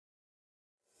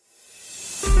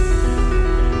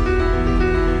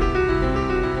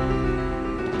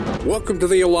Welcome to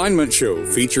The Alignment Show,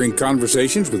 featuring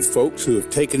conversations with folks who have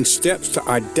taken steps to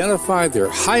identify their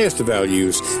highest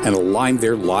values and align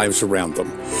their lives around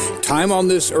them. Time on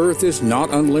this earth is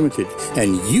not unlimited,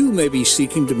 and you may be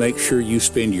seeking to make sure you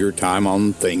spend your time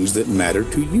on things that matter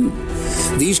to you.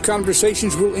 These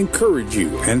conversations will encourage you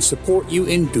and support you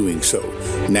in doing so.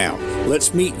 Now,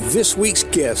 let's meet this week's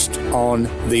guest on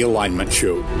The Alignment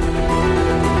Show.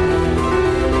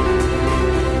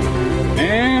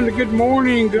 And good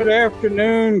morning, good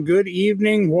afternoon, good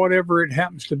evening, whatever it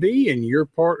happens to be in your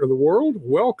part of the world.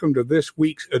 Welcome to this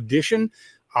week's edition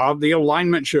of The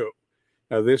Alignment Show.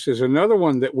 Now, this is another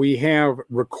one that we have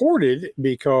recorded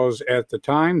because at the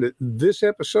time that this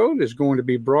episode is going to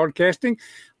be broadcasting,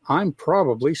 I'm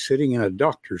probably sitting in a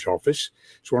doctor's office.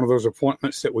 It's one of those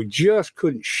appointments that we just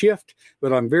couldn't shift,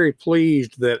 but I'm very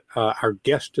pleased that our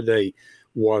guest today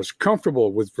was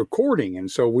comfortable with recording,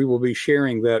 and so we will be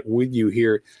sharing that with you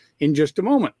here in just a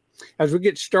moment. As we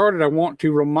get started, I want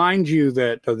to remind you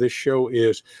that this show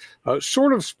is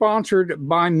sort of sponsored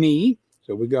by me,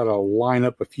 so we got to line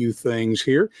up a few things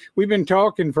here. We've been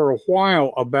talking for a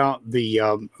while about the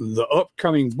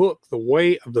upcoming book, The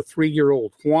Way of the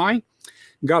 3-Year-Old Why.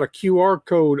 Got a QR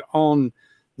code on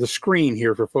the screen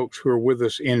here for folks who are with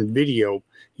us in video.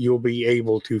 You'll be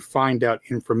able to find out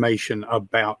information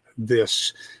about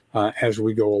this as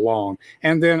we go along.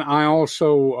 And then I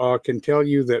also can tell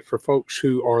you that for folks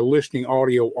who are listening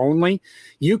audio only,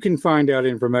 you can find out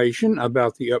information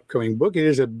about the upcoming book. It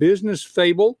is a business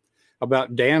fable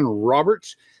about Dan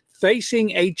Roberts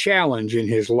facing a challenge in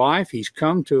his life. He's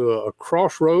come to a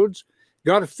crossroads,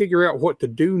 got to figure out what to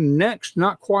do next,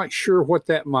 not quite sure what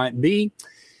that might be.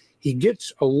 He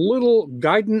gets a little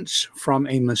guidance from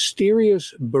a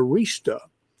mysterious barista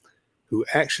who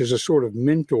acts as a sort of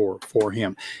mentor for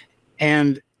him.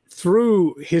 And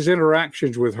through his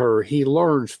interactions with her, he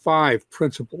learns 5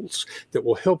 principles that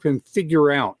will help him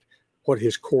figure out what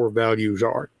his core values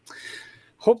are.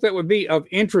 Hope that would be of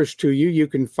interest to you. You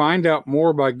can find out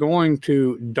more by going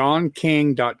to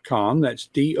donking.com. That's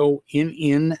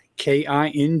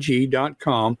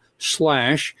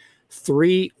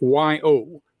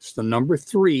DONNKING.com/3YO. It's the number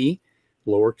 3,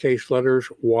 lowercase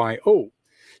letters YO.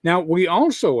 Now, we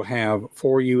also have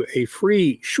for you a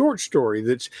free short story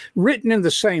that's written in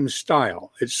the same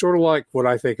style. It's sort of like what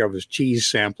I think of as cheese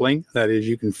sampling. That is,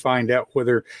 you can find out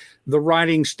whether the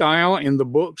writing style in the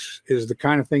books is the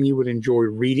kind of thing you would enjoy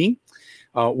reading.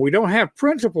 We don't have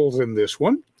principles in this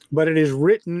one, but it is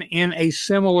written in a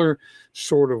similar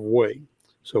sort of way.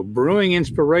 So Brewing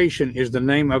Inspiration is the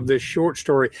name of this short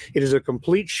story. It is a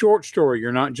complete short story.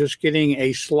 You're not just getting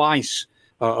a slice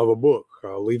of a book,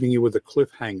 leaving you with a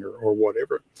cliffhanger or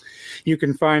whatever. You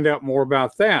can find out more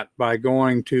about that by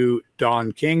going to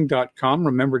donking.com.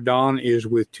 Remember, Don is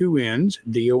with 2 N's,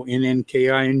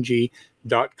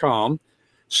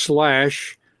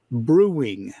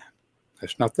 DONNKING.com/brewing.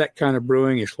 That's not that kind of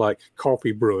brewing. It's like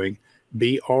coffee brewing,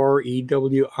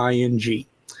 BREWING.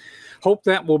 Hope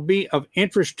that will be of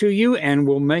interest to you and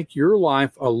will make your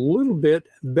life a little bit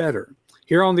better.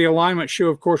 Here on The Alignment Show,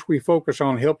 of course, we focus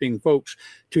on helping folks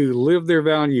to live their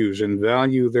values and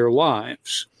value their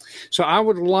lives. So I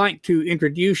would like to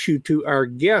introduce you to our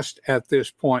guest at this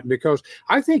point because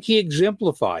I think he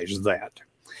exemplifies that.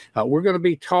 We're going to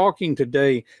be talking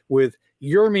today with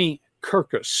Yermi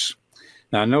Kurkus.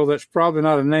 Now, I know that's probably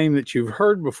not a name that you've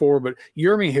heard before, but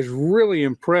Yermi has really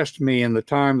impressed me in the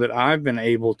time that I've been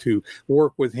able to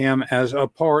work with him as a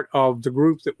part of the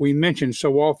group that we mention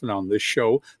so often on this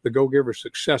show, the Go-Giver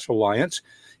Success Alliance.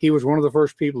 He was one of the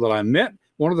first people that I met,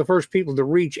 one of the first people to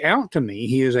reach out to me.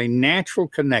 He is a natural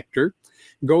connector.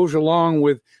 Goes along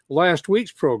with last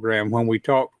week's program when we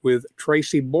talked with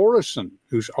Tracy Borison,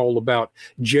 who's all about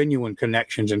genuine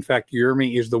connections. In fact,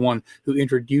 Yermi is the one who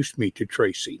introduced me to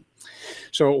Tracy.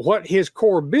 So what his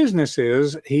core business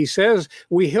is, he says,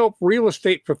 we help real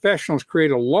estate professionals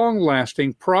create a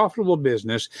long-lasting, profitable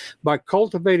business by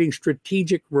cultivating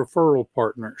strategic referral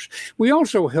partners. We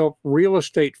also help real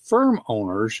estate firm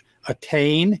owners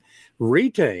attain,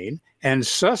 retain, and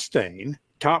sustain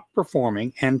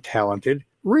top-performing and talented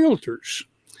realtors.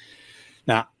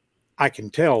 Now, I can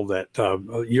tell that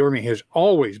Yermi has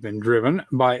always been driven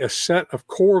by a set of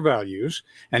core values,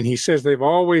 and he says they've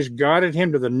always guided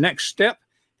him to the next step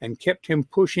and kept him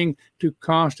pushing to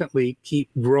constantly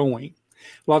keep growing.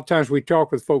 A lot of times we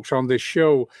talk with folks on this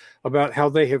show about how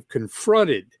they have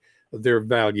confronted their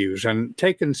values and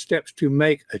taken steps to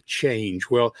make a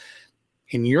change. Well,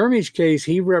 in Yermi's case,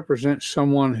 he represents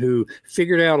someone who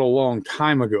figured out a long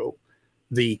time ago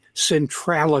the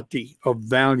centrality of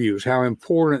values, how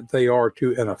important they are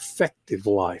to an effective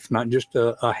life, not just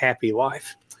a happy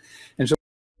life. And so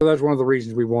So that's one of the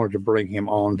reasons we wanted to bring him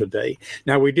on today.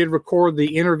 Now, we did record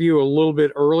the interview a little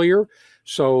bit earlier,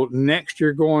 so next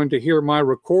you're going to hear my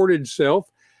recorded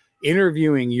self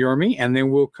interviewing Yermi, and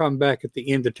then we'll come back at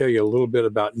the end to tell you a little bit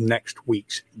about next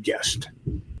week's guest.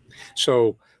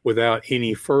 So without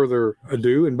any further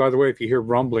ado, and by the way, if you hear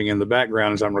rumbling in the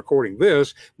background as I'm recording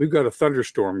this, we've got a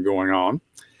thunderstorm going on,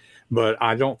 but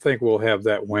I don't think we'll have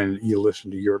that when you listen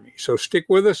to Yermi. So stick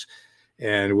with us,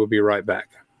 and we'll be right back.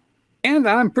 And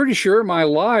I'm pretty sure my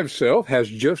live self has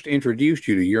just introduced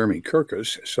you to Yermi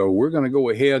Kurkus, so we're going to go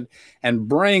ahead and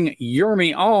bring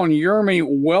Yermi on. Yermi,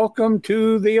 welcome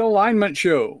to the Alignment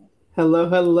Show.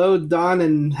 Hello, Don,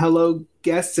 and hello,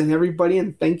 guests and everybody,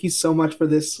 and thank you so much for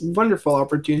this wonderful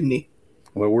opportunity.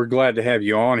 Well, we're glad to have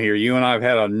you on here. You and I have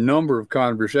had a number of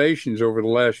conversations over the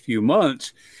last few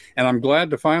months, and I'm glad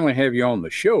to finally have you on the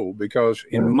show because,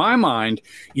 in my mind,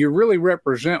 you really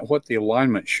represent what the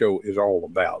Alignment Show is all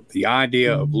about, the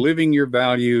idea of living your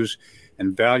values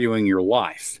and valuing your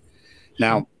life.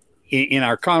 Now, in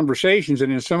our conversations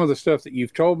and in some of the stuff that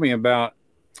you've told me about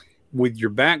with your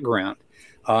background,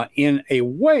 in a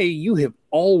way, you have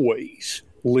always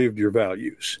lived your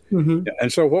values. Mm-hmm.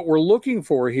 And so what we're looking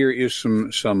for here is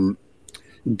some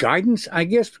guidance, I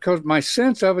guess, because my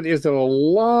sense of it is that a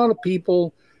lot of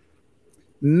people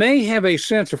may have a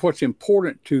sense of what's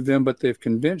important to them, but they've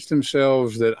convinced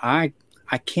themselves that I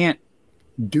can't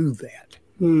do that.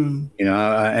 You know,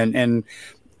 and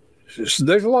so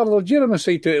there's a lot of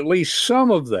legitimacy to at least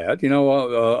some of that. You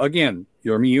know, again,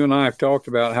 you and I have talked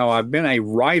about how I've been a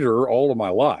writer all of my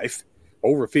life,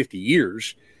 over 50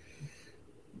 years.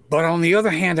 But on the other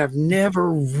hand, I've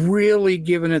never really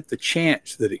given it the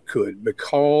chance that it could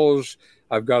because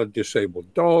I've got a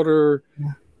disabled daughter,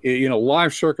 you know,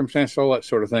 life circumstances, all that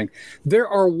sort of thing. There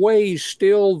are ways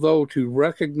still, though, to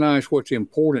recognize what's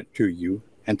important to you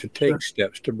and to take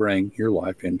steps to bring your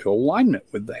life into alignment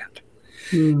with that.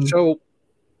 So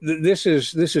this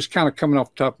is kind of coming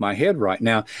off the top of my head right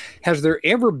now. Has there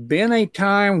ever been a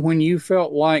time when you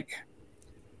felt like,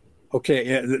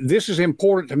 okay, this is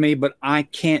important to me, but I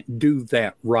can't do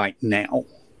that right now?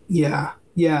 Yeah,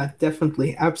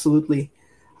 definitely. Absolutely.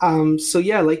 So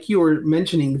yeah, like you were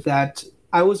mentioning that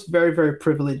I was very, very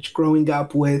privileged growing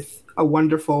up with a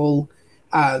wonderful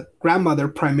grandmother.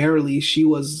 Primarily, she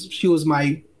was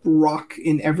my rock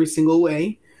in every single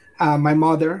way. My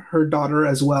mother, her daughter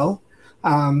as well.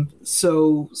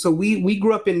 So we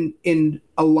grew up in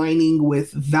aligning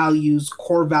with values,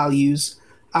 core values.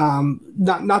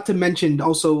 Not to mention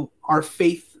also our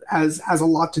faith has a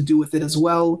lot to do with it as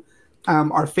well.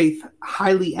 Our faith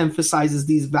highly emphasizes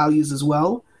these values as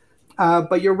well.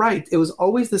 But you're right. It was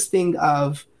always this thing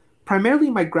of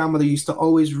primarily my grandmother used to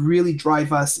always really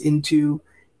drive us into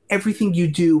everything you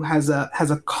do has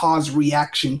a cause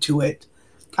reaction to it.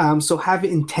 So have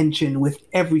intention with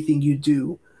everything you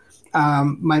do.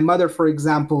 My mother, for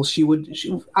example,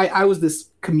 I was this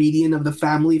comedian of the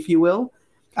family, if you will.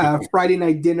 Friday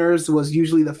night dinners was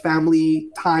usually the family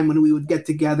time when we would get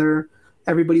together.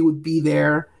 Everybody would be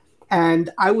there.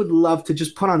 And I would love to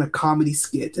just put on a comedy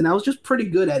skit. And I was just pretty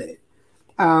good at it.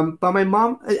 But my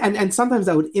mom, and sometimes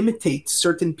I would imitate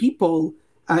certain people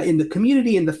in the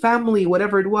community, in the family,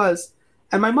 whatever it was.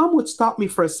 And my mom would stop me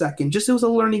for a second. It was a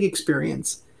learning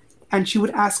experience. And she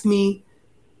would ask me,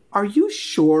 are you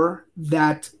sure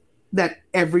that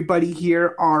everybody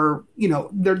here are, you know,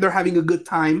 they're having a good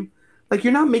time? Like,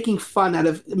 you're not making fun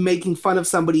of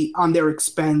somebody on their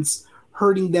expense,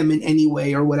 hurting them in any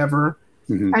way or whatever.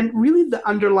 Mm-hmm. And really the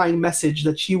underlying message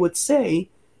that she would say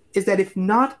is that if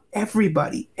not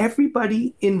everybody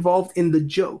involved in the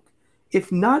joke,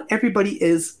 if not everybody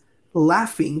is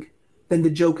laughing, then the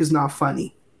joke is not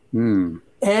funny.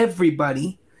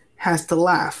 Everybody has to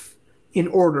laugh in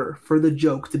order for the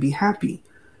joke to be happy.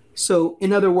 So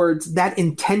in other words, that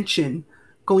intention,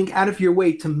 going out of your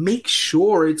way to make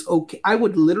sure it's okay. I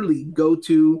would literally go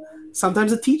to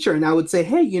sometimes a teacher and I would say,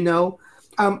 hey, you know,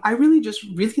 I really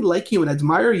like you and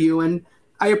admire you. And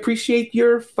I appreciate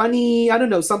your funny, I don't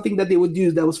know, something that they would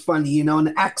do that was funny, you know,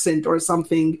 an accent or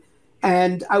something.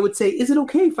 And I would say, is it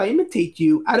okay if I imitate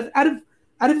you out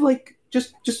of like,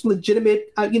 just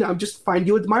legitimate, you know, I just find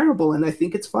you admirable and I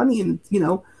think it's funny and, you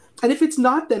know, and if it's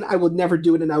not, then I would never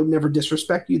do it and I would never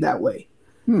disrespect you that way.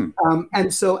 And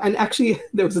actually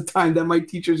there was a time that my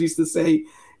teachers used to say,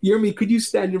 Yermi, could you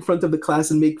stand in front of the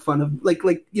class and make fun of, like,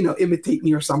 you know, imitate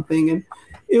me or something? And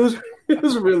it was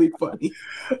really funny.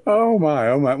 Oh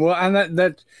my. Well, and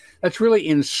that's really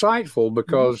insightful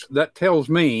because that tells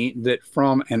me that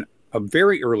from a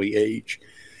very early age,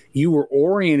 you were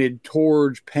oriented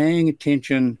towards paying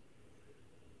attention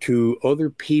to other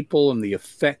people and the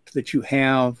effect that you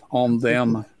have on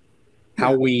them,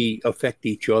 how we affect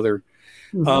each other.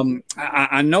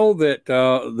 I know that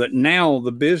that now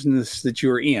the business that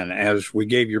you're in, as we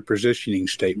gave your positioning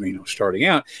statement, starting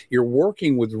out, you're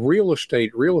working with real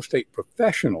estate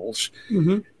professionals.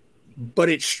 But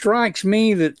it strikes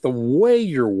me that the way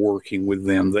you're working with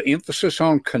them, the emphasis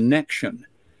on connection,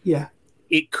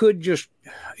 it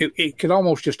could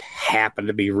almost just happen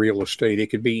to be real estate. It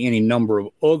could be any number of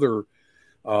other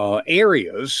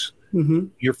areas.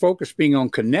 Your focus being on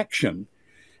connection.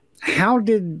 How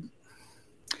did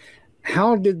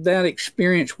that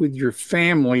experience with your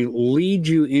family lead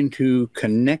you into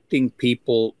connecting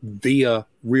people via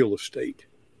real estate?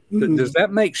 Does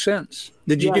that make sense?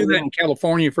 Did you do that in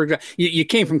California, for example? You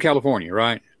came from California,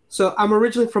 right? So I'm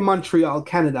originally from Montreal,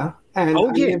 Canada, and I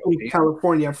lived in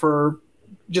California for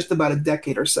just about a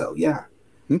decade or so. Yeah.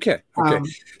 Okay.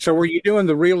 So were you doing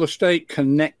the real estate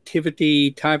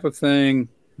connectivity type of thing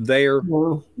there?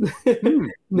 No.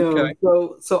 No. Okay.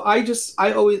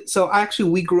 So actually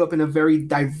we grew up in a very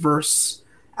diverse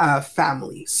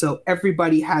family. So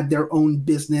everybody had their own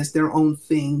business, their own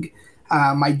thing.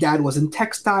 My dad was in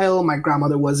textile. My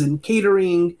grandmother was in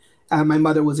catering. My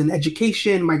mother was in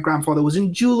education. My grandfather was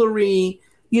in jewelry.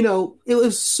 It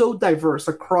was so diverse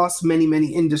across many, many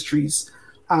industries.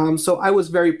 So I was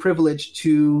very privileged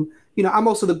to, I'm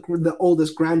also the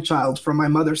oldest grandchild from my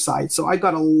mother's side. So I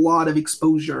got a lot of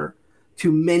exposure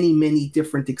to many, many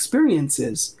different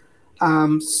experiences.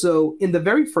 So in the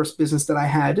very first business that I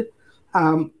had,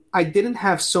 I didn't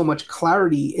have so much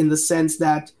clarity in the sense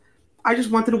that I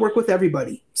just wanted to work with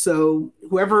everybody. So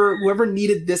whoever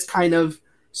needed this kind of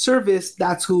service,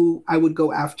 that's who I would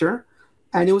go after.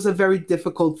 And it was a very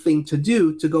difficult thing to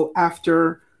do, to go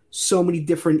after so many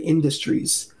different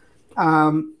industries.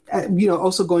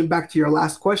 Also going back to your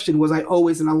last question, was I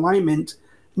always in alignment?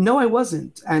 No, I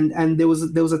wasn't. And there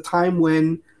was a time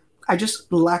when I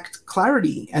just lacked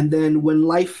clarity. And then when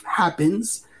life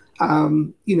happens, I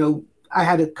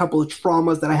had a couple of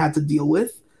traumas that I had to deal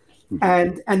with.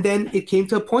 And then it came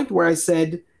to a point where I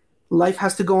said, life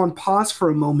has to go on pause for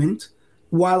a moment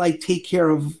while I take care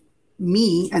of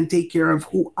me and take care of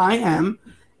who I am,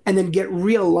 and then get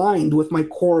realigned with my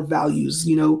core values,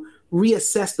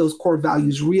 reassess those core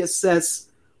values, reassess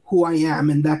who I am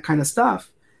and that kind of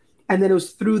stuff. And then it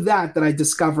was through that I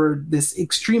discovered this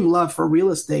extreme love for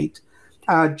real estate.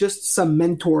 Just some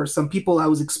mentors, some people I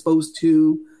was exposed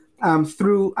to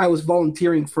through, I was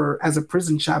volunteering as a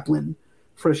prison chaplain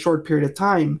for a short period of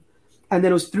time. And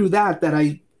then it was through that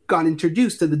I got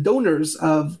introduced to the donors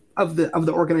of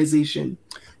the organization.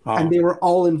 And they were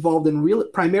all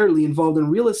primarily involved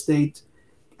in real estate.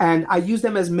 And I use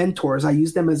them as mentors. I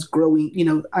use them as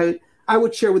growing, I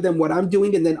would share with them what I'm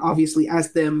doing and then obviously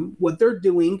ask them what they're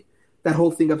doing, that whole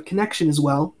thing of connection as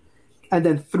well. And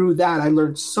then through that, I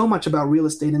learned so much about real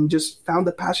estate and just found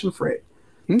a passion for it.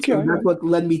 Okay. So that's what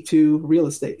led me to real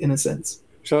estate in a sense.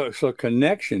 So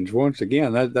connections, once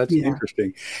again, that's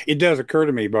interesting. It does occur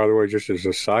to me, by the way, just as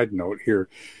a side note here,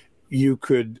 you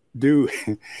could do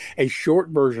a short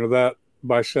version of that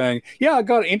by saying, yeah, I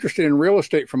got interested in real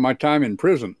estate from my time in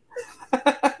prison.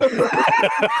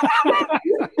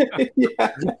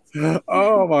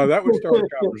 Oh, my, that would start a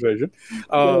conversation.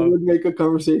 That would make a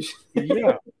conversation.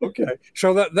 Yeah, okay.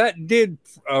 So that did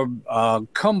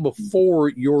come before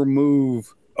your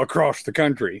move across the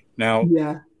country. Now,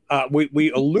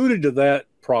 we alluded to that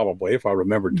probably, if I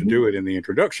remembered to do it in the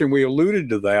introduction, we alluded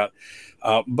to that.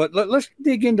 But let's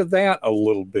dig into that a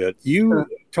little bit. You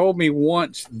told me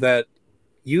once that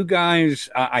you guys,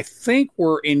 I think,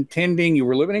 were intending, you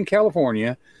were living in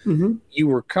California. You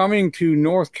were coming to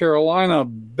North Carolina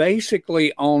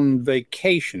basically on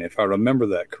vacation, if I remember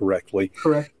that correctly.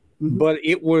 Correct. But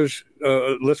it was,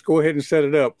 let's go ahead and set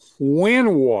it up.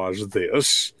 When was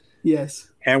this? Yes.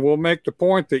 And we'll make the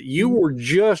point that you were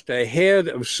just ahead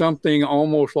of something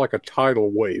almost like a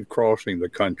tidal wave crossing the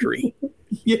country.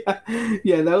 Yeah,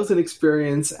 that was an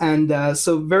experience. And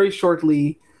so very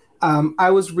shortly,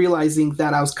 I was realizing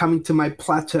that I was coming to my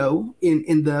plateau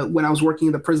when I was working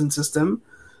in the prison system.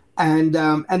 And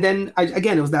then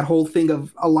again, it was that whole thing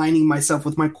of aligning myself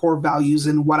with my core values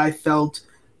and what I felt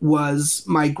was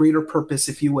my greater purpose,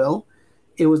 if you will.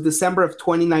 It was December of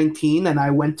 2019, and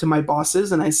I went to my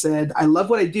bosses and I said, I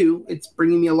love what I do. It's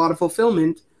bringing me a lot of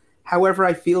fulfillment. However,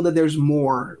 I feel that there's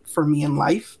more for me in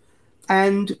life.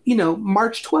 And,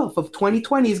 March 12th of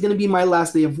 2020 is going to be my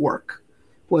last day of work,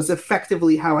 was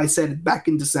effectively how I said it back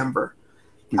in December.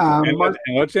 And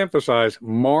let's emphasize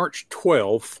March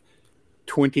 12th,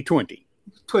 2020.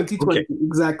 2020, Okay,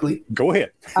 exactly. go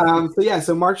ahead.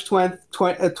 So March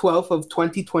 12th of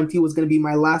 2020 was going to be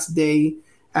my last day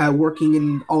working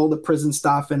in all the prison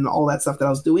stuff and all that stuff that I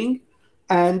was doing.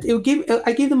 And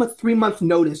I gave them a 3-month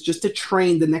notice just to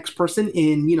train the next person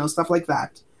in, stuff like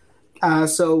that.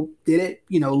 So did it,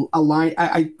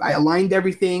 I aligned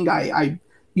everything. I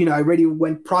already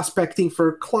went prospecting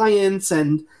for clients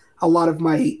and a lot of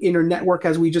my inner network,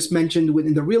 as we just mentioned,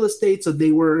 within the real estate. So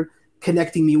they were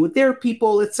connecting me with their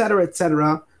people, et cetera, et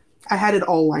cetera. I had it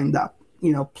all lined up.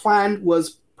 Plan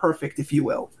was perfect, if you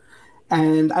will.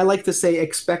 And I like to say,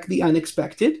 expect the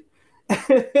unexpected.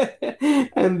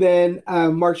 And then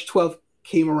March 12th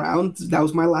came around. That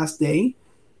was my last day.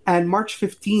 And March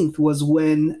 15th was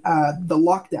when the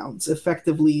lockdowns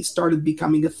effectively started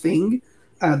becoming a thing,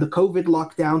 the COVID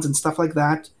lockdowns and stuff like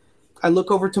that. I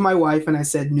look over to my wife and I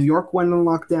said, New York went on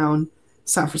lockdown.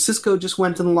 San Francisco just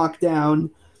went on lockdown.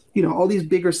 All these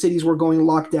bigger cities were going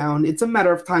lockdown. It's a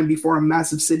matter of time before a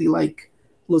massive city like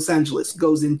Los Angeles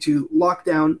goes into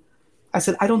lockdown. I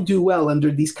said, I don't do well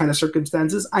under these kind of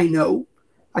circumstances. I know.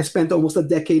 I spent almost a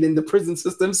decade in the prison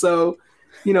system. So,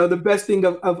 the best thing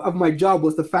of my job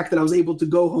was the fact that I was able to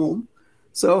go home.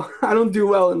 So I don't do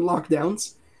well in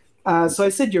lockdowns. So I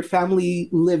said, your family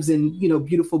lives in,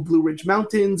 beautiful Blue Ridge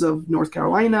Mountains of North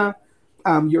Carolina.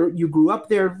 You grew up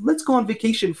there. Let's go on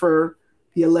vacation for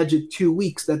the alleged 2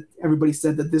 weeks that everybody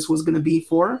said that this was going to be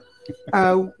for.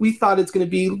 We thought it's going to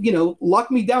be, lock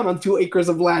me down on 2 acres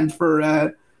of land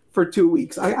for 2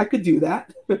 weeks. I could do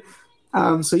that.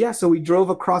 So we drove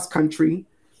across country.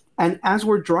 And as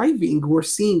we're driving, we're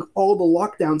seeing all the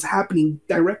lockdowns happening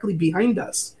directly behind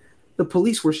us. The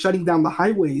police were shutting down the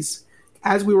highways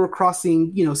as we were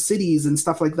crossing, cities and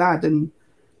stuff like that. And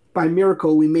by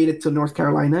miracle, we made it to North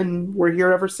Carolina, and we're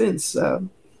here ever since. So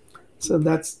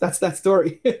that's that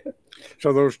story.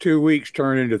 So those 2 weeks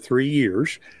turned into 3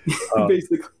 years,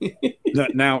 basically.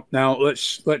 Now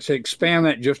let's expand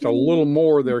that just a little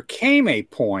more. There came a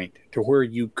point to where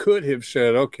you could have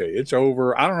said, "Okay, it's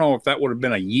over." I don't know if that would have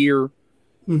been a year.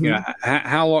 Mm-hmm.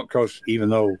 How long? Because even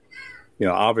though,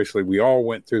 obviously we all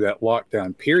went through that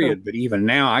lockdown period, sure. But even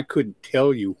now, I couldn't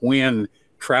tell you when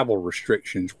travel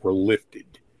restrictions were lifted.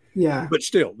 Yeah. But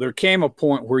still, there came a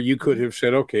point where you could have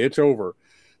said, "Okay, it's over.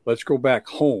 Let's go back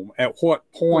home." At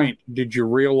what point did you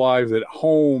realize that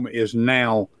home is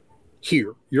now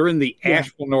here? You're in the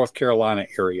Asheville, North Carolina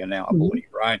area now, I believe,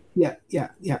 right? Yeah.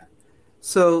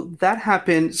 So that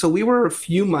happened. So we were a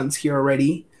few months here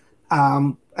already.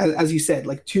 As you said,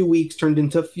 like 2 weeks turned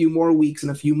into a few more weeks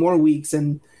and a few more weeks.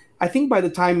 And I think by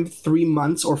the time 3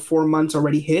 months or 4 months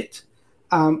already hit,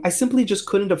 I simply just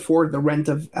couldn't afford the rent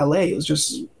of LA. It was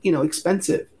just,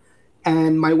 expensive.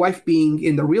 And my wife being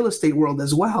in the real estate world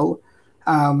as well.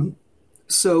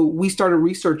 So we started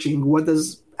researching what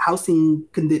does housing,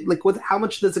 how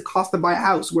much does it cost to buy a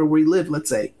house where we live, let's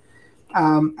say.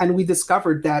 And we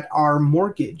discovered that our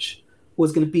mortgage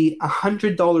was going to be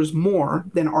 $100 more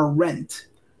than our rent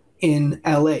in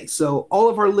LA. So all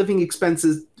of our living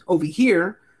expenses over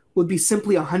here would be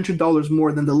simply $100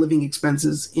 more than the living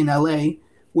expenses in LA,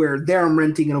 where there I'm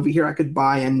renting and over here I could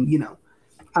buy and,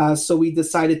 so we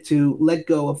decided to let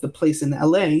go of the place in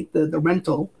LA, the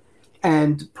rental,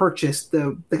 and purchase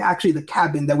the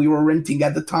cabin that we were renting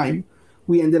at the time.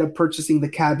 We ended up purchasing the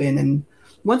cabin. And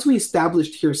once we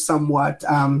established here somewhat,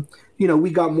 we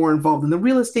got more involved in the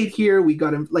real estate here. We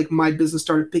got my business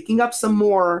started picking up some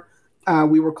more.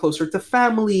 We were closer to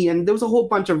family, and there was a whole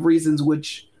bunch of reasons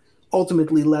which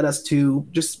ultimately led us to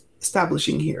just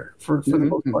establishing here for the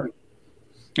most part.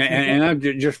 And I,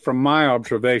 just from my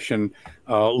observation,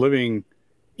 living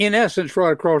in essence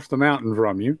right across the mountain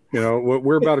from you,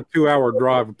 we're about a 2-hour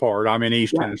drive apart. I'm in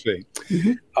East Tennessee.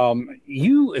 Mm-hmm.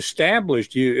 You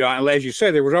established, as you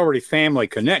said, there was already family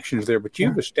connections there, but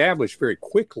you've established very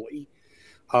quickly.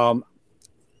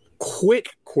 Quick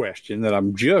question that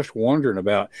I'm just wondering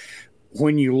about.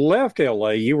 When you left LA,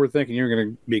 you were thinking you were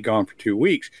going to be gone for 2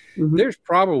 weeks. Mm-hmm. There's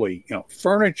probably,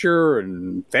 furniture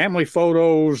and family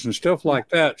photos and stuff like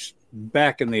that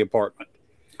back in the apartment.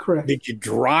 Correct. Did you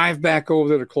drive back over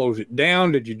there to close it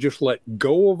down? Did you just let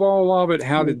go of all of it?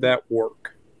 How did that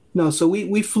work? No, so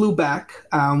we flew back.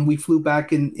 We flew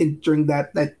back in during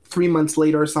that 3 months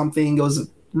later or something. It was a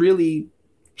really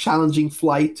challenging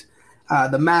flight.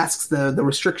 The masks, the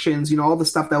restrictions, all the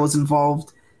stuff that was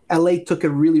involved. LA took it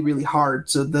really, really hard.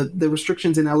 So the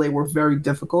restrictions in LA were very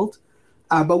difficult.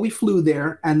 But we flew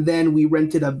there, and then we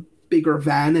rented a bigger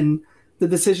van, and the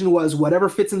decision was whatever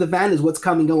fits in the van is what's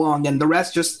coming along, and the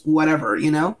rest just whatever,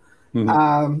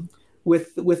 Mm-hmm.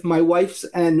 With my wife's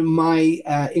and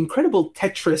my incredible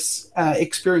Tetris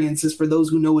experiences, for those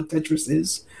who know what Tetris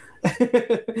is,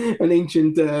 an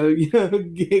ancient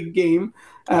game.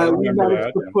 I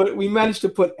remember that. We managed to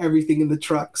put everything in the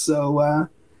truck. So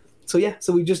yeah,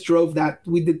 so we just drove that.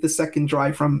 We did the second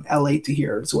drive from LA to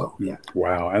here as well. Yeah.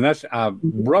 Wow, and that's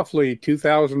roughly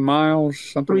 2,000 miles,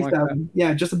 something like that.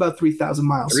 Yeah, just about 3,000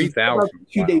 miles. 3,000.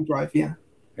 So 2-day drive. Yeah.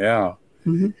 Yeah.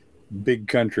 Mm-hmm. Big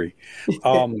country.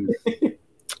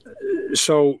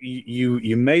 So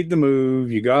you made the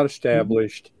move. You got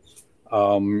established.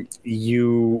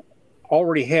 You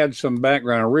already had some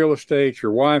background in real estate.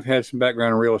 Your wife had some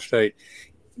background in real estate.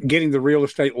 Getting the real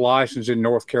estate license in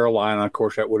North Carolina, of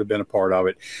course, that would have been a part of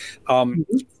it.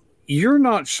 You're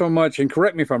not so much, and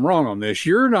correct me if I'm wrong on this,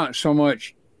 you're not so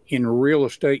much in real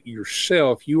estate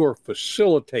yourself. You are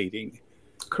facilitating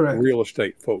real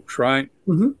estate folks, right?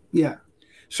 Mm-hmm. Yeah.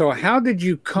 So how did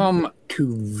you come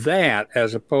to that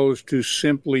as opposed to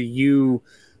simply you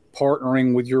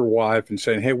partnering with your wife and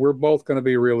saying, hey, we're both going to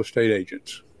be real estate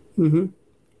agents? Mm-hmm.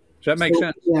 Does that make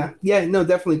sense? Yeah, no,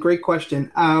 definitely. Great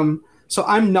question. So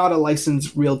I'm not a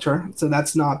licensed realtor, so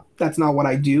that's not what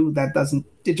I do.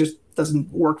 It just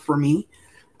doesn't work for me.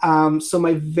 So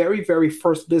my very, very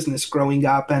first business growing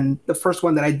up, and the first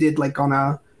one that I did like on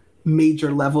a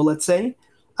major level, let's say,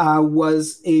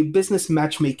 was a business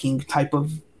matchmaking type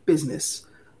of business.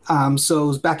 So it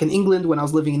was back in England when I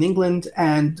was living in England,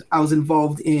 and I was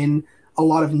involved in a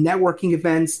lot of networking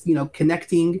events,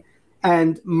 connecting.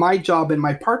 And my job and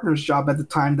my partner's job at the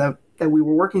time that we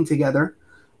were working together.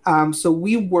 So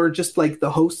we were just like the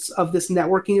hosts of this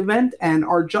networking event. And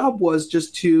our job was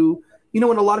just to, when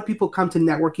a lot of people come to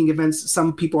networking events,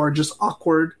 some people are just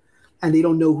awkward and they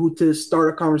don't know who to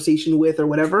start a conversation with or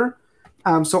whatever.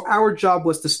 So our job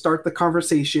was to start the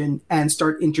conversation and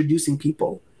start introducing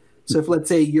people. So if, let's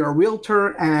say, you're a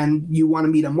realtor and you want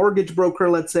to meet a mortgage broker,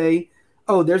 let's say,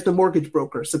 oh, there's the mortgage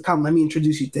broker. So come, let me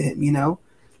introduce you to him,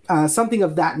 something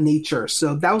of that nature.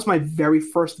 So that was my very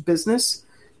first business.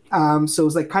 So it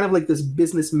was like kind of like this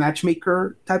business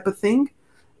matchmaker type of thing.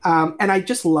 And I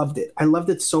just loved it. I loved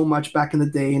it so much back in the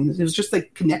day. And it was just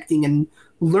like connecting and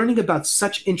learning about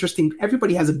such interesting,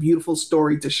 everybody has a beautiful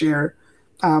story to share.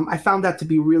 I found that to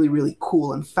be really, really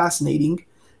cool and fascinating.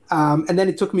 And then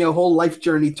it took me a whole life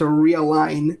journey to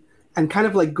realign and kind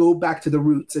of like go back to the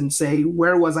roots and say,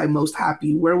 where was I most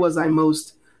happy? Where was I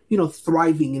most,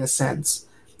 thriving in a sense?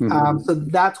 Mm-hmm. So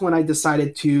that's when I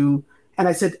decided to, and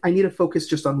I said, I need to focus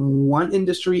just on one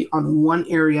industry, on one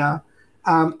area.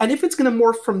 And if it's going to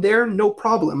morph from there, no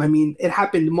problem. I mean, it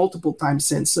happened multiple times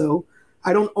since. So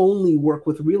I don't only work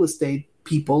with real estate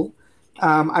people.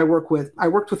 I worked with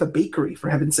a bakery, for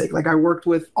heaven's sake. Like I worked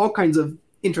with all kinds of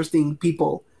interesting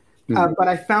people. Mm-hmm. But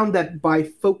I found that by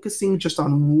focusing just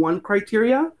on one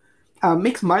criteria,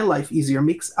 makes my life easier,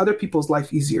 makes other people's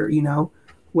life easier.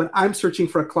 When I'm searching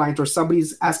for a client or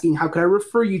somebody's asking, how can I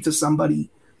refer you to somebody?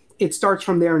 It starts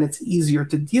from there and it's easier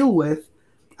to deal with.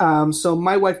 So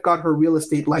my wife got her real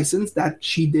estate license, that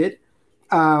she did.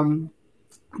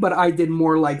 But I did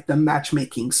more like the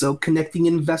matchmaking. So connecting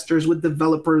investors with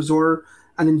developers or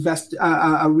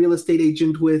a real estate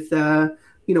agent with a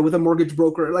mortgage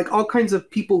broker, like all kinds of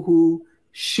people who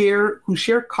share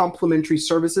complementary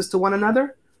services to one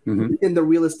another. Mm-hmm. within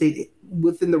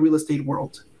the real estate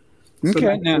world. So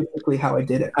okay, that's basically how I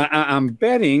did it. I'm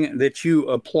betting that you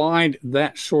applied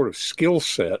that sort of skill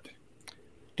set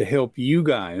to help you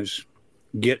guys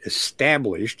get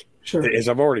established. Sure. As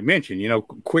I've already mentioned,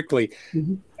 quickly.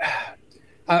 Mm-hmm.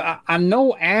 I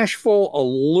know Asheville a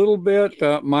little bit.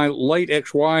 My late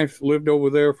ex-wife lived over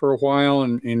there for a while,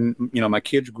 and my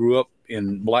kids grew up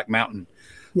in Black Mountain.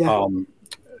 Yeah.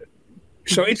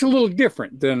 So it's a little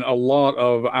different than a lot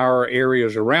of our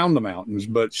areas around the mountains,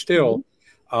 but still. Mm-hmm.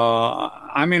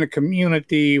 I'm in a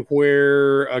community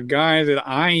where a guy that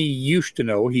I used to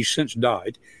know, he's since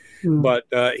died, but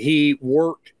he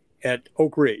worked at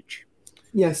Oak Ridge.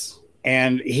 Yes.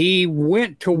 And he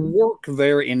went to work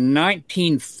there in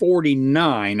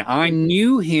 1949. I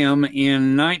knew him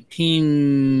in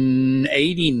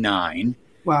 1989.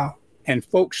 Wow. And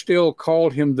folks still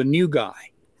called him the new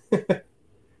guy.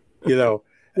 Yeah.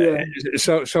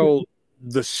 So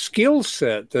the skill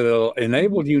set that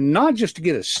enabled you not just to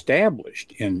get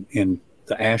established in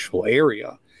the Asheville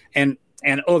area and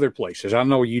other places. I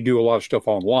know you do a lot of stuff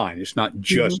online. It's not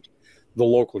just the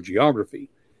local geography,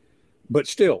 but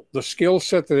still the skill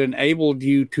set that enabled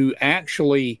you to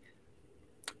actually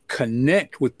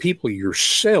connect with people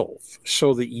yourself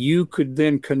so that you could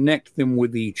then connect them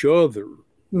with each other.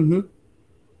 Mm-hmm.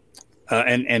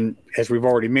 And as we've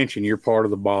already mentioned, you're part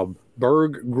of the Bob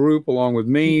Berg group along with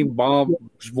me. Bob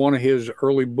was one of his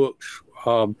early books.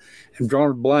 I'm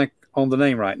drawing a blank on the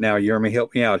name right now. Yermi,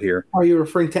 help me out here. Are you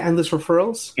referring to Endless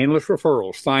Referrals? Endless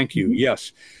Referrals. Thank you.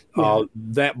 Yes.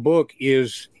 That book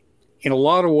is, in a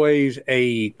lot of ways,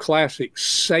 a classic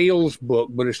sales book,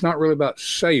 but it's not really about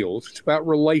sales. It's about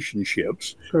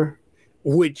relationships, Sure.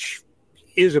 which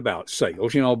is about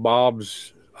sales.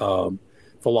 Bob's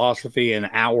philosophy and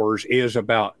ours is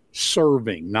about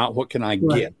serving, not what can I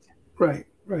get. Right.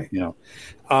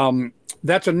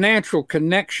 That's a natural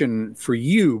connection for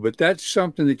you, but that's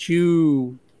something that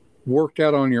you worked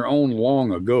out on your own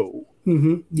long ago.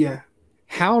 Mm-hmm. Yeah.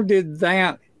 How did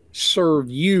that serve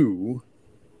you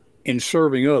in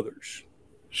serving others?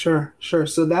 Sure.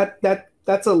 So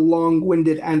that's a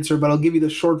long-winded answer, but I'll give you the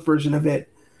short version of it.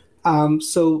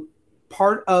 So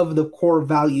part of the core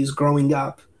values growing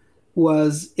up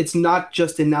was it's not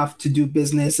just enough to do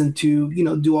business and to,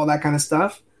 do all that kind of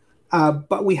stuff,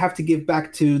 but we have to give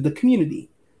back to the community.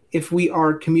 If we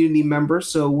are community members,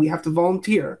 so we have to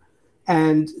volunteer.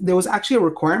 And there was actually a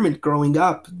requirement growing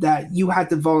up that you had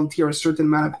to volunteer a certain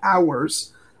amount of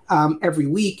hours every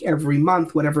week, every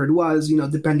month, whatever it was,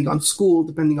 depending on school,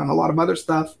 depending on a lot of other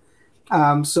stuff.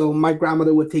 So my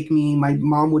grandmother would take me, my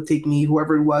mom would take me,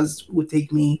 whoever it was would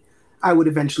take me. I would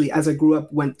eventually, as I grew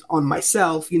up, went on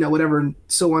myself, whatever, and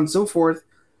so on and so forth.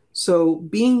 So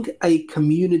being a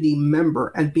community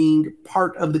member and being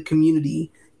part of the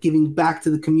community, giving back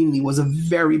to the community was a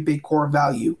very big core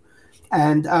value.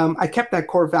 And I kept that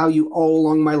core value all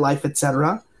along my life,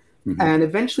 etc. Mm-hmm. And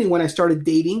eventually when I started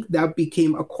dating, that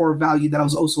became a core value that I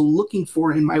was also looking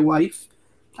for in my wife,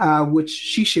 which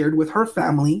she shared with her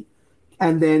family.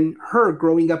 And then her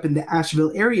growing up in the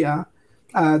Asheville area,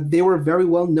 they were a very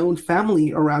well-known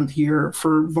family around here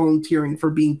for volunteering, for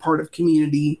being part of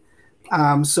community.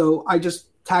 So I just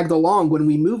tagged along when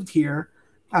we moved here.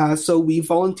 So we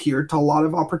volunteered to a lot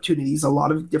of opportunities, a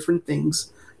lot of different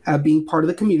things, being part of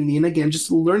the community. And again, just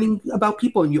learning about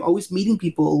people, and you're always meeting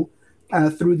people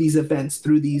through these events,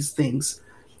 through these things.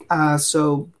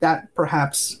 So that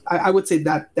perhaps, I would say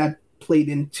that played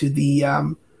into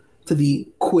the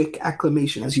quick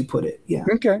acclimation, as you put it. Yeah.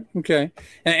 Okay.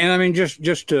 And I mean,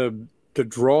 just to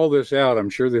draw this out, I'm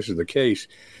sure this is the case.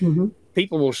 Mm-hmm.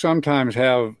 People will sometimes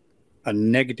have a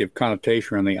negative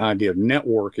connotation around the idea of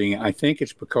networking. I think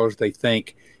it's because they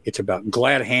think it's about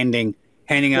handing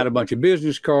out a bunch of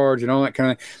business cards and all that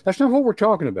kind of thing. That's not what we're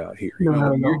talking about here.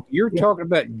 No. You're talking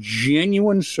about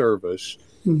genuine service.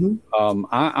 Mm-hmm.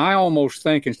 I almost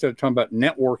think instead of talking about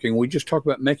networking, we just talk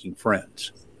about making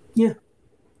friends. Yeah.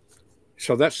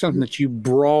 So that's something that you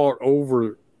brought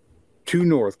over to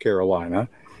North Carolina.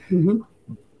 Mm-hmm.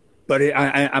 But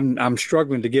I'm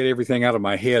struggling to get everything out of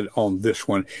my head on this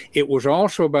one. It was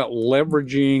also about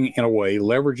leveraging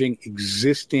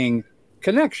existing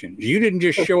connections. You didn't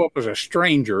just show up as a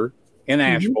stranger in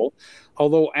Asheville,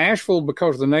 although Asheville,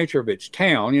 because of the nature of its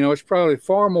town, it's probably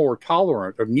far more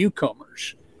tolerant of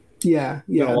newcomers. Yeah.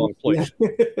 Than a lot of places.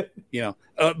 Yeah.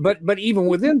 But even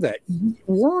within that, you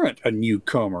weren't a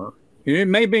newcomer. It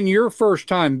may have been your first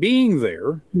time being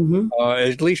there,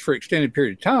 at least for an extended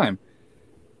period of time.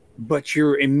 But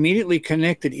you're immediately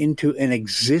connected into an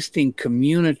existing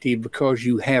community because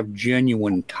you have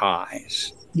genuine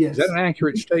ties. Yes. Is that an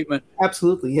accurate statement?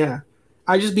 Absolutely, yeah.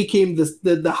 I just became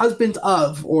the husband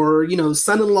of, or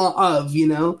son-in-law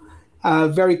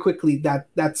of, very quickly.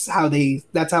 That's how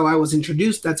I was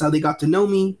introduced. That's how they got to know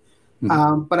me.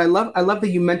 Mm-hmm. But I love that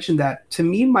you mentioned that. To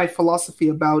me, my philosophy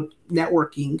about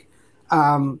networking,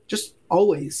 just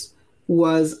always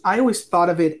was, I always thought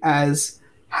of it as,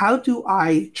 how do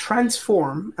I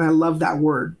transform? And I love that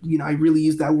word. I really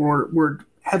use that word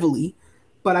heavily,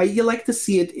 but I like to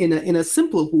see it in a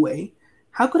simpler way.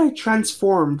 How could I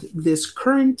transform this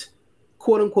current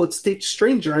quote unquote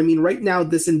stranger? I mean, right now,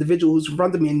 this individual who's in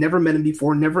front of me, and never met him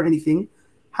before, never anything.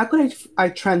 How could I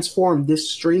transform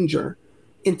this stranger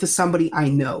into somebody I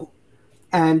know?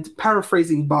 And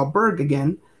paraphrasing Bob Berg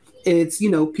again, it's,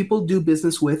 people do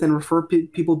business with and refer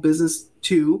people business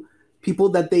to people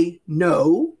that they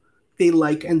know, they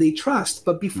like, and they trust.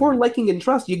 But before liking and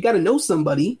trust, you got to know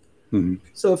somebody. Mm-hmm.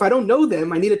 So if I don't know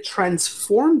them, I need to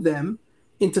transform them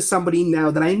into somebody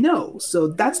now that I know. So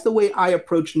that's the way I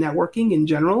approach networking in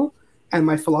general and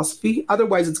my philosophy.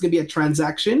 Otherwise, it's going to be a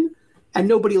transaction, and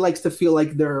nobody likes to feel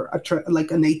like they're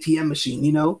like an ATM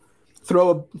machine,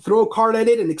 Throw a card at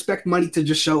it and expect money to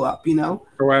just show up,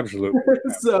 Oh, absolutely.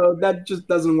 So that just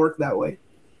doesn't work that way.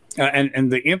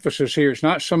 And the emphasis here is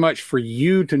not so much for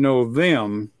you to know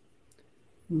them,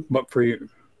 but for you.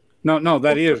 No,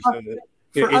 that is.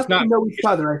 For us to know each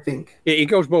other, I think. It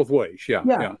goes both ways,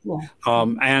 yeah.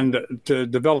 And to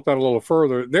develop that a little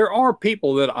further, there are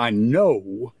people that I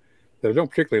know that I don't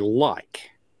particularly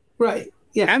like. Right.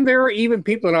 Yeah. And there are even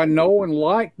people that I know and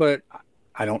like, but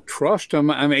I don't trust them.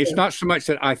 I mean, it's Yeah. not so much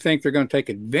that I think they're going to take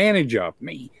advantage of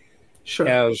me Sure.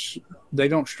 as they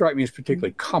don't strike me as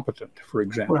particularly competent, for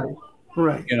example.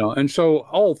 Right. You know, and so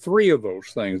all three of those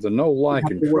things, the know, like,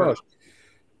 and trust,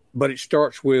 but it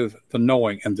starts with the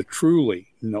knowing and the truly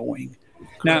knowing.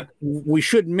 Now, we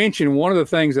should mention one of the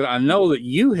things that I know that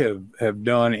you have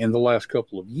done in the last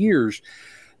couple of years.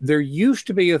 There used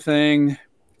to be a thing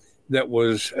that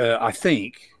was, I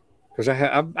think, because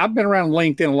I've been around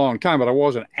LinkedIn a long time, but I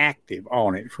wasn't active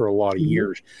on it for a lot of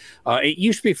years. It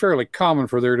used to be fairly common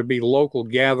for there to be local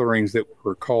gatherings that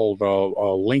were called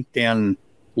LinkedIn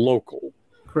Local.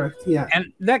 Correct. Yeah.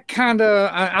 And that kind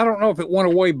of, I don't know if it went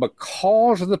away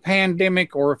because of the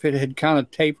pandemic or if it had kind of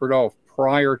tapered off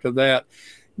prior to that.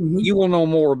 You will know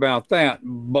more about that.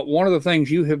 But one of the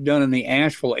things you have done in the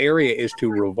Asheville area is to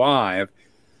revive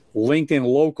LinkedIn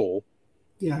Local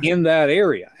in that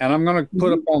area. And I'm going to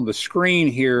put up on the screen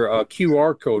here a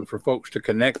QR code for folks to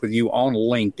connect with you on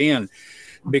LinkedIn,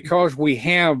 because we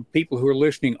have people who are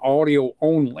listening audio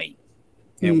only.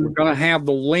 And we're going to have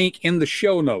the link in the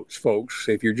show notes, folks,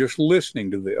 if you're just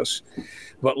listening to this.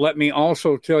 But let me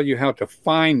also tell you how to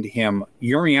find him.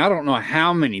 Yermi, I don't know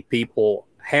how many people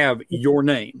have your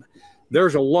name.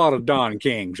 There's a lot of Don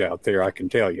Kings out there, I can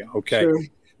tell you, okay? Sure.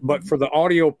 But for the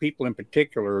audio people in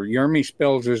particular, Yermi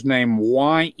spells his name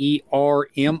Yermi,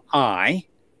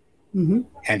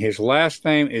 and his last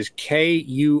name is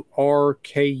Kurkus.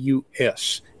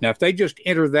 Now, if they just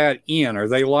enter that in, are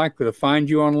they likely to find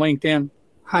you on LinkedIn?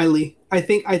 Highly. I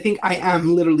think I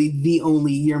am literally the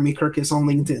only Yermi Kurkus on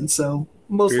LinkedIn, so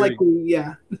most likely,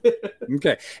 yeah.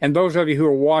 Okay. And those of you who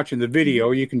are watching the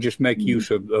video, you can just make use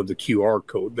of the QR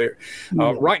code there.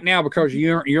 Right now, because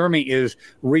Yermi is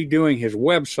redoing his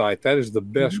website, that is the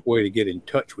best way to get in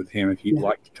touch with him if you'd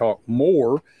like to talk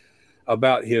more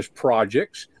about his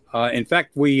projects. In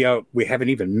fact, we haven't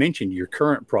even mentioned your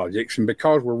current projects, and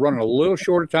because we're running a little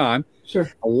short of time, I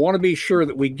want to be sure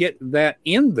that we get that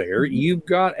in there. You've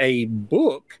got a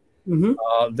book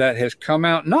that has come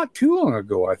out not too long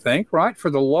ago, I think, right? For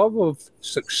the Love of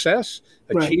Success,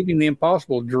 Achieving the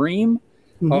Impossible Dream,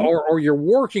 or you're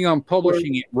working on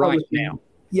publishing it right now.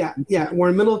 Yeah. We're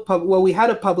in the middle of well, we had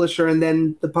a publisher, and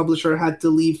then the publisher had to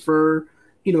leave for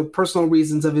personal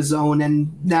reasons of his own,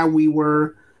 and now we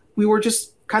were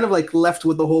just kind of like left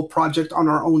with the whole project on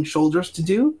our own shoulders to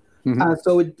do.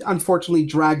 So it unfortunately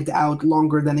dragged out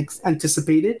longer than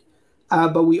anticipated.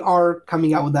 But we are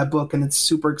coming out with that book, and it's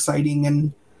super exciting.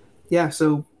 And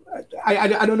so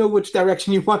I don't know which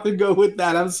direction you want to go with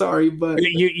that. I'm sorry, but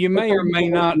you may or may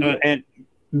not. And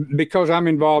because I'm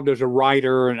involved as a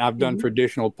writer, and I've done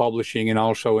traditional publishing and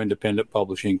also independent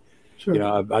publishing,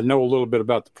 I know a little bit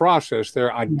about the process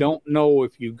there. I don't know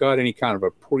if you've got any kind of a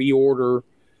pre-order.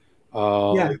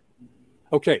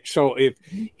 Okay, so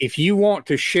if you want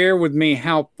to share with me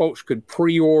how folks could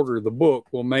pre-order the book,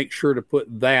 we'll make sure to put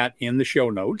that in the show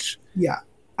notes. Yeah,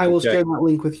 I will share that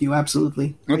link with you.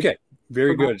 Absolutely. Okay,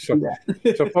 very good. So,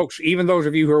 so folks, even those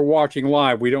of you who are watching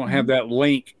live, we don't have that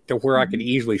link to where I can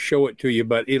easily show it to you,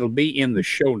 but it'll be in the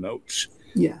show notes.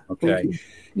 Yeah. Okay.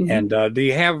 And do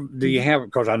you have,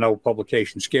 because I know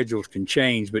publication schedules can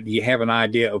change, but do you have an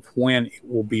idea of when it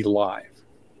will be live?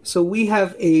 So we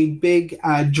have a big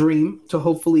dream to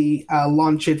hopefully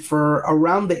launch it for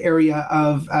around the area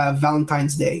of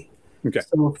Valentine's Day. Okay.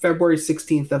 So February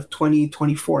 16th of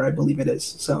 2024, I believe it is.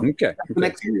 So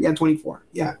next year, 24.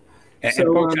 Yeah. And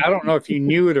folks, I don't know if you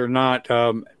knew it or not.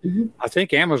 I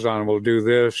think Amazon will do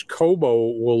this.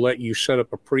 Kobo will let you set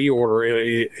up a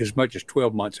pre-order as much as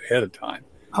 12 months ahead of time.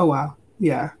 Oh, wow.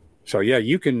 Yeah. So,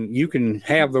 you can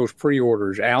have those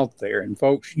pre-orders out there. And,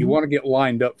 folks, you want to get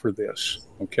lined up for this,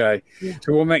 okay? Yeah.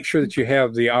 So we'll make sure that you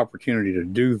have the opportunity to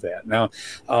do that. Now,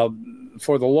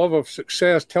 for the Love of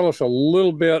Success, tell us a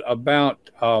little bit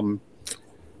about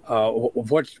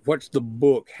what's the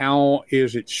book? How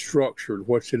is it structured?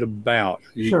 What's it about?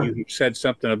 You said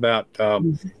something about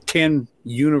 10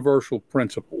 universal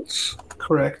principles.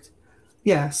 Correct.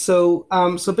 Yeah, so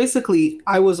basically,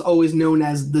 I was always known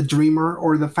as the dreamer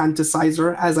or the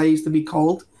fantasizer, as I used to be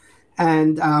called,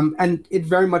 and it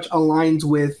very much aligns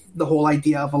with the whole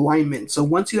idea of alignment. So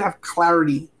once you have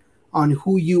clarity on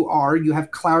who you are, you have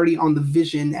clarity on the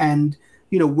vision and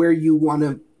where you want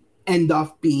to end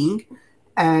up being,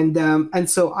 and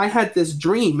so I had this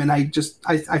dream, and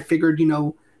I figured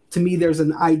to me there's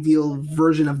an ideal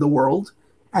version of the world,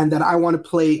 and that I want to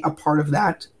play a part of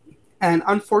that. And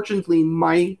unfortunately,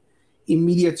 my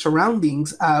immediate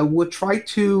surroundings would try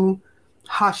to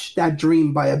hush that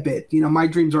dream by a bit. My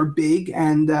dreams are big,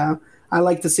 and I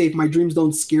like to say if my dreams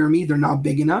don't scare me, they're not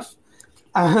big enough.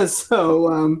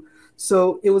 So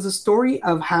it was a story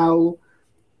of how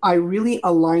I really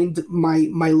aligned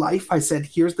my life. I said,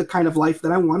 here's the kind of life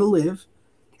that I want to live.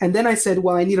 And then I said,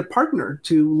 well, I need a partner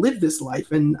to live this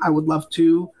life. And I would love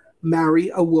to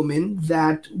marry a woman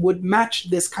that would match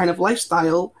this kind of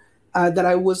lifestyle that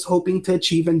I was hoping to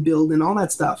achieve and build and all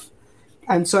that stuff.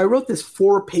 And so I wrote this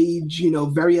 4-page,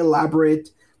 very elaborate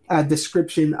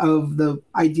description of the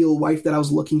ideal wife that I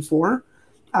was looking for.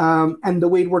 And the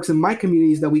way it works in my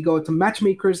community is that we go to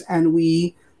matchmakers and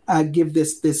we give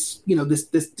this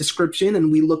description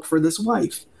and we look for this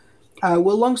wife.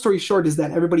 Well, long story short is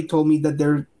that everybody told me that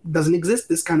there doesn't exist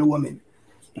this kind of woman.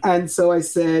 And so I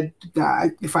said,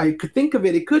 if I could think of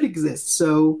it, it could exist.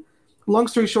 So long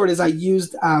story short is I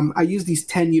used these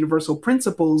 10 universal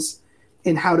principles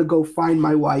in how to go find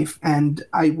my wife, and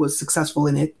I was successful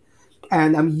in it.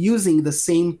 And I'm using the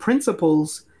same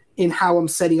principles in how I'm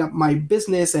setting up my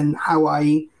business and how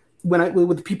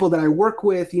with the people that I work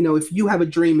with. If you have a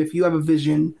dream, if you have a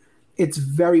vision, it's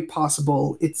very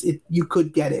possible. You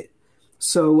could get it.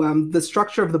 So the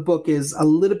structure of the book is a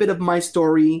little bit of my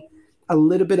story, a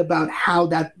little bit about how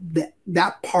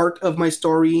that part of my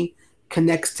story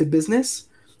connects to business.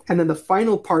 And then the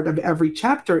final part of every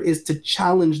chapter is to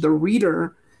challenge the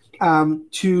reader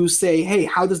to say, hey,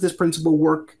 how does this principle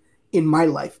work in my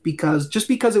life? Because just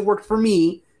because it worked for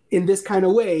me in this kind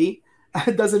of way,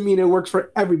 doesn't mean it works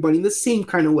for everybody in the same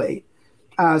kind of way.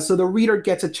 So the reader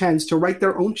gets a chance to write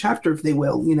their own chapter if they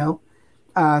will,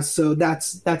 So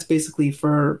that's basically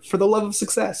for the love of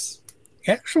success.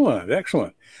 Excellent.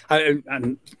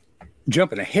 I'm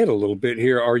jumping ahead a little bit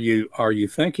here. Are you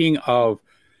thinking of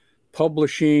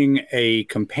publishing a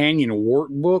companion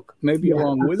workbook maybe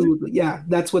along absolutely. with it? Yeah,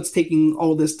 that's what's taking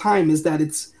all this time is that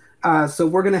it's so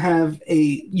we're going to have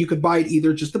you could buy it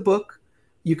either just the book,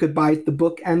 you could buy the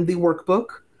book and the workbook,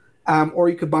 or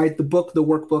you could buy the book, the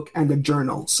workbook, and the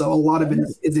journal. So a lot of it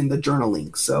is in the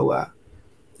journaling. So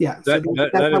that's how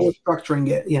we're structuring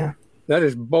it. Yeah. That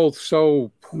is both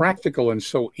so practical and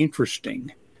so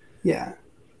interesting. Yeah.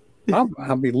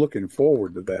 I'll be looking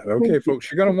forward to that. Okay,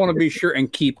 folks, you're going to want to be sure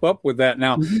and keep up with that.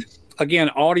 Now, again,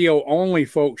 audio only,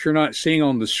 folks, you're not seeing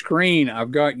on the screen.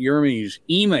 I've got Yermi's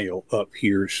email up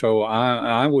here. So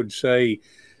I would say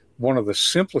one of the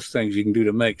simplest things you can do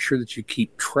to make sure that you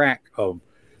keep track of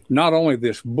not only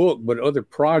this book, but other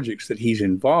projects that he's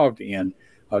involved in,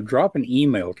 drop an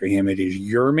email to him. It is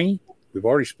Yermi. We've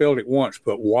already spelled it once,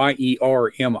 but Yermi,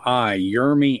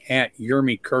 Yermi at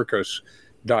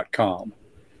YermiKurkus.com.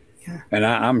 Yeah. And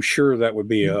I'm sure that would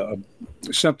be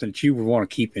something that you would want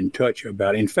to keep in touch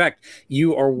about. In fact,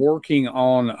 you are working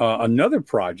on another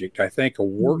project, I think, a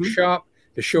workshop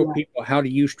to show people how to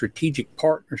use strategic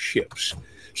partnerships.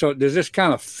 So does this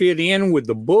kind of fit in with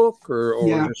the book or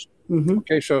just,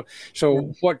 okay, so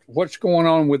what's going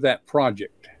on with that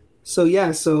project? So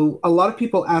a lot of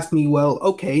people ask me, well,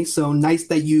 okay, so nice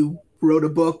that you wrote a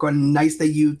book, or nice that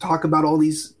you talk about all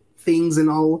these things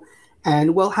and all.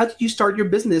 And well, how did you start your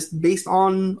business based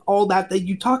on all that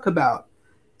you talk about?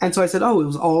 And so I said, it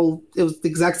was the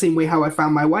exact same way how I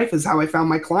found my wife is how I found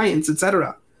my clients,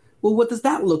 etc. Well, what does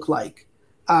that look like?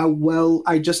 Well,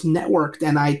 I just networked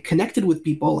and I connected with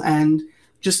people and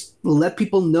just let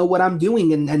people know what I'm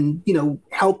doing and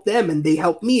help them and they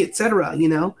help me, etc.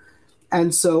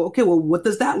 And so, okay, well, what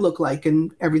does that look like?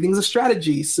 And everything's a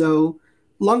strategy. So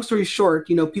long story short,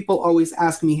 people always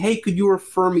ask me, hey, could you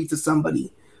refer me to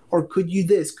somebody? Or could you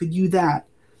this, could you that?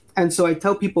 And so I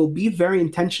tell people, be very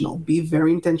intentional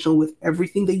with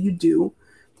everything that you do.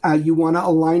 You want to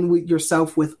align with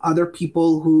yourself with other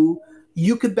people who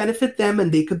you could benefit them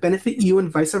and they could benefit you and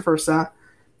vice versa.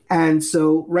 And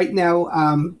so right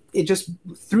now, it just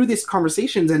through these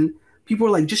conversations and people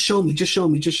were like, just show me.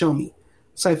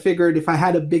 So I figured if I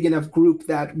had a big enough group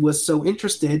that was so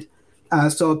interested,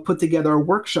 so I put together a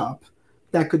workshop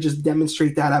that could just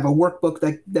demonstrate that. I have a workbook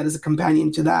that is a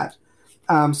companion to that.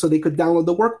 So they could download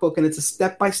the workbook and it's a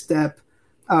step-by-step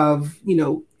of,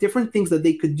 different things that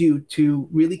they could do to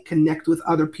really connect with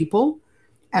other people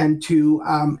and to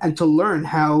learn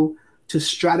how to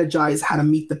strategize how to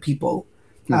meet the people.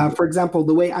 For example,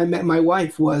 the way I met my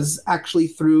wife was actually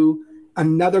through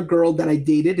another girl that I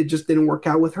dated. It just didn't work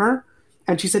out with her.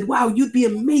 And she said, wow, you'd be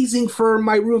amazing for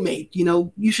my roommate.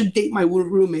 You should date my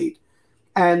roommate.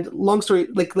 And long story,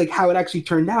 like how it actually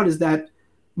turned out is that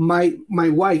my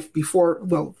wife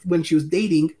when she was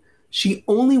dating, she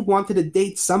only wanted to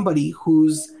date somebody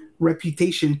whose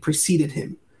reputation preceded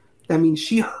him. That means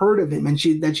she heard of him and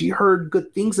she heard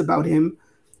good things about him.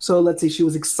 So let's say she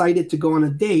was excited to go on a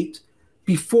date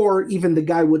before even the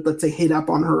guy would, let's say, hit up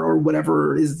on her or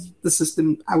whatever is the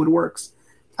system, how it works.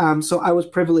 So I was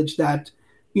privileged that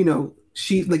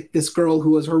she, like, this girl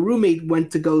who was her roommate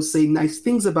went to go say nice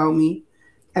things about me,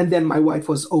 and then my wife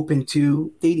was open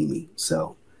to dating me.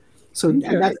 So Okay.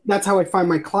 and that's how I find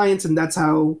my clients, and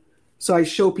so I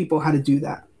show people how to do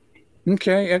that.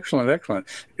 Okay, excellent.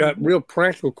 Real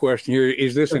practical question here.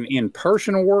 Is this an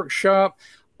in-person workshop,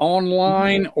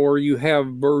 online, or you have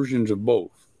versions of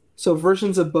both? So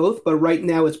versions of both, but right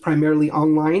now it's primarily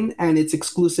online, and it's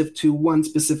exclusive to one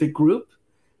specific group.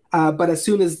 But as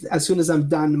soon as I'm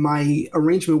done my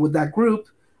arrangement with that group,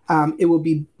 it will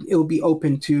be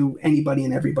open to anybody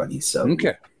and everybody. So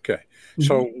Okay.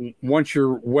 So once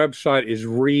your website is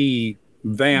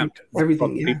revamped, people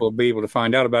will be able to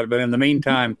find out about it. But in the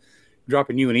meantime,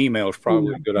 dropping you an email is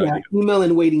probably a good idea. Email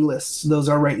and waiting lists; those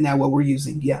are right now what we're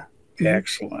using. Yeah.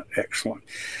 Excellent.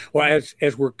 Well,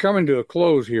 as we're coming to a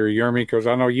close here, Yermi, because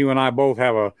I know you and I both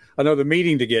have another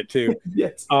meeting to get to.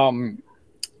 Yes.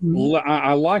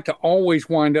 I like to always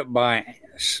wind up by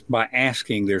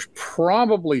asking. There's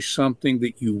probably something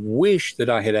that you wish that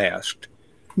I had asked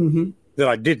that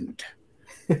I didn't.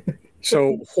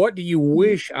 So, what do you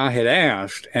wish I had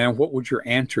asked, and what would your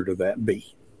answer to that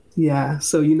be? Yeah.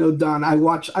 So, Don, I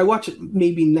watch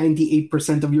maybe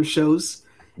 98% of your shows.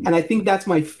 And I think that's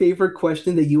my favorite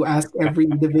question that you ask every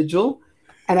individual.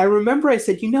 And I remember I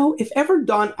said, if ever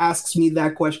Don asks me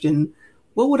that question,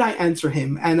 what would I answer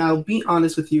him? And I'll be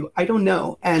honest with you, I don't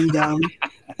know. And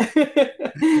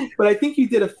but I think you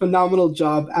did a phenomenal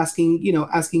job asking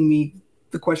me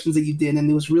the questions that you did, and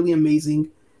it was really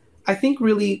amazing. I think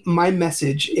really my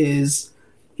message is,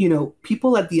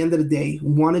 people at the end of the day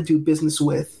want to do business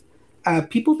with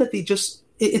people that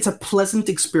it's a pleasant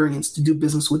experience to do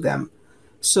business with them.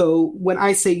 So when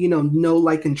I say, know,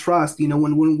 like, and trust,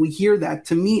 when we hear that,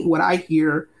 to me, what I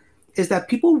hear is that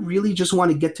people really just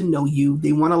want to get to know you.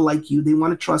 They want to like you. They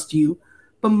want to trust you.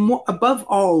 But above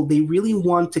all, they really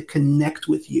want to connect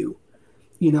with you.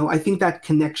 I think that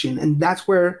connection, and that's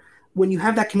where, when you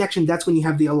have that connection, that's when you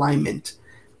have the alignment.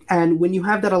 And when you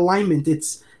have that alignment,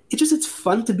 it's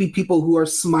fun to be people who are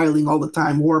smiling all the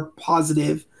time, who are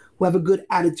positive, who have a good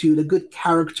attitude, a good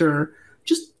character,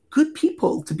 just good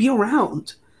people to be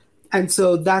around. And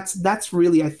so that's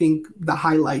really, I think, the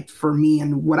highlight for me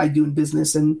and what I do in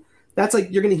business. And that's,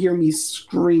 like, you're going to hear me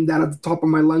scream that at the top of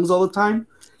my lungs all the time.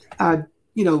 And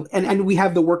we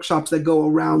have the workshops that go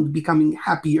around becoming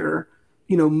happier,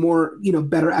 more,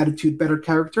 better attitude, better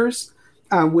characters,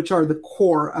 which are the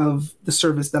core of the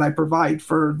service that I provide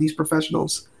for these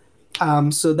professionals.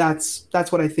 So that's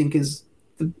what I think is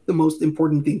the most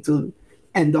important thing to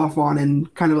end off on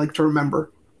and kind of like to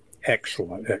remember.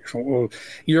 Excellent. Well,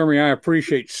 Yermi, I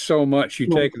appreciate so much you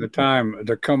taking the time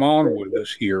to come on with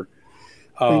us here.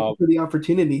 Thank you for the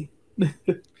opportunity.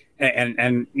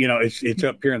 and it's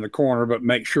up here in the corner, but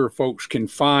make sure folks can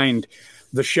find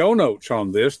the show notes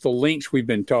on this, the links we've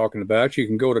been talking about. You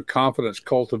can go to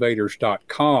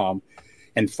confidencecultivators.com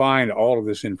and find all of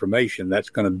this information.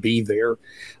 That's going to be there.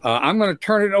 I'm going to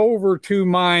turn it over to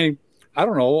my, I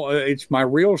don't know, it's my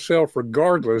real self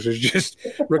regardless. It's just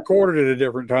recorded at a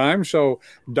different time. So,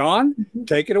 Don,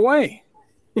 take it away.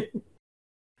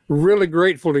 Really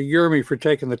grateful to Yermi for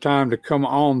taking the time to come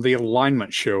on the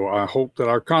Alignment Show. I hope that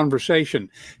our conversation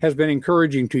has been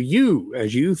encouraging to you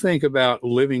as you think about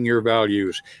living your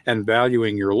values and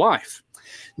valuing your life.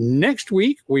 Next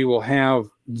week, we will have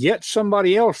yet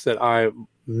somebody else that I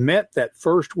met that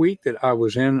first week that I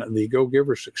was in the Go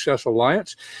Giver Success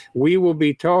Alliance. We will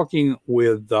be talking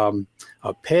with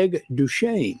Peg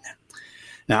Duchesne.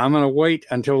 Now, I'm going to wait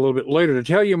until a little bit later to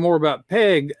tell you more about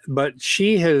Peg, but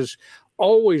she has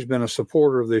always been a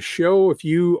supporter of this show. If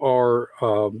you are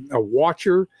a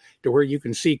watcher to where you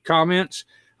can see comments,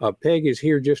 Peg is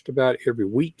here just about every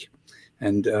week,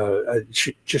 and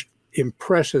she just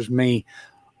impresses me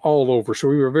all over. So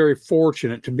we were very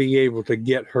fortunate to be able to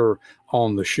get her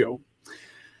on the show.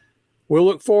 We'll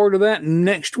look forward to that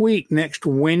next week, next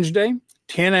Wednesday,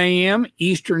 10 a.m.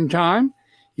 Eastern Time.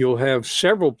 You'll have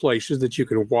several places that you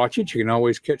can watch it. You can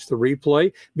always catch the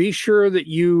replay. Be sure that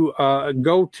you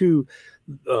go to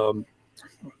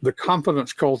the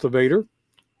Confidence Cultivator.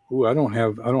 Ooh, I don't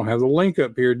have the link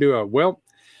up here, do I? Well,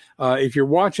 if you're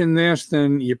watching this,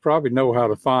 then you probably know how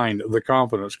to find the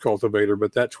Confidence Cultivator,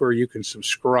 but that's where you can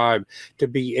subscribe to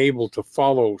be able to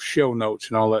follow show notes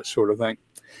and all that sort of thing.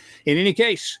 In any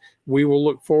case, we will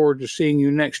look forward to seeing you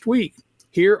next week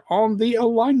here on the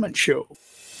Alignment Show.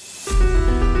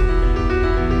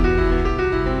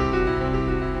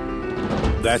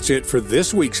 That's it for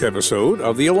this week's episode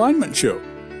of The Alignment Show.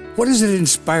 What has it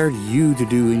inspired you to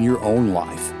do in your own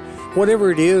life?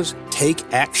 Whatever it is, take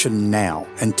action now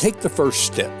and take the first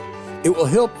step. It will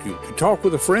help you to talk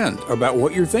with a friend about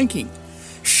what you're thinking.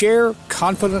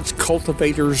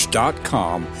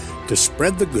 shareconfidencecultivators.com to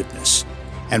spread the goodness.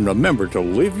 And remember to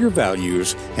live your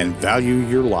values and value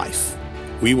your life.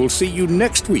 We will see you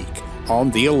next week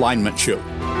on The Alignment Show.